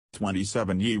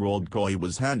27-year-old Khoi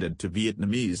was handed to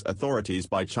Vietnamese authorities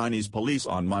by Chinese police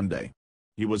on Monday.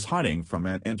 He was hiding from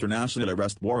an international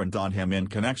arrest warrant on him in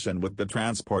connection with the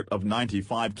transport of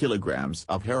 95 kilograms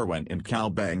of heroin in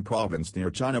Cao Bang Province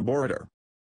near China border.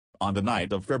 On the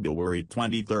night of February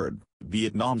 23,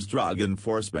 Vietnam's Drug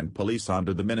Enforcement Police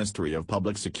under the Ministry of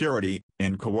Public Security,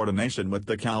 in coordination with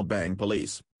the Cao Bang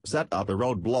Police, set up a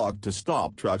roadblock to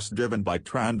stop trucks driven by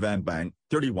Tran Van Bang,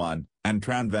 31, and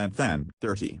Tran Van Thanh,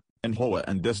 30, in Hoa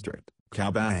An District,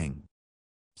 Cao Bang.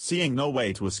 Seeing no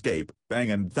way to escape, Bang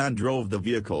and Thanh drove the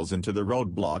vehicles into the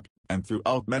roadblock, and threw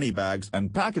out many bags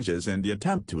and packages in the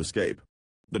attempt to escape.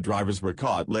 The drivers were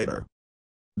caught later.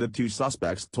 The two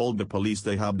suspects told the police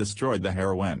they have destroyed the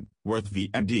heroin, worth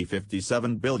VND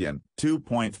 57 billion,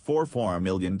 $2.44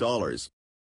 million.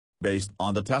 Based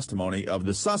on the testimony of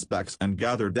the suspects and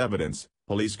gathered evidence,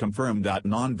 police confirmed that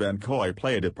Nong Van Khoi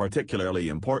played a particularly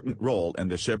important role in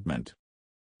the shipment.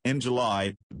 In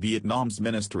July, Vietnam's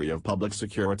Ministry of Public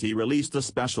Security released a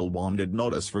special wanted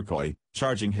notice for Khoi,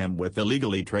 charging him with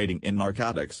illegally trading in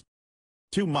narcotics.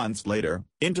 2 months later,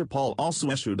 Interpol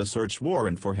also issued a search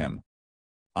warrant for him.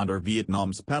 Under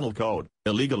Vietnam's penal code,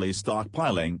 illegally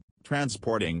stockpiling,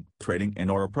 transporting, trading in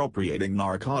or appropriating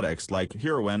narcotics like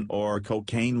heroin or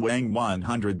cocaine weighing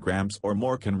 100 grams or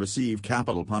more can receive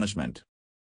capital punishment.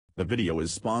 The video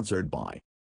is sponsored by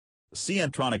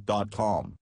Cientronic.com.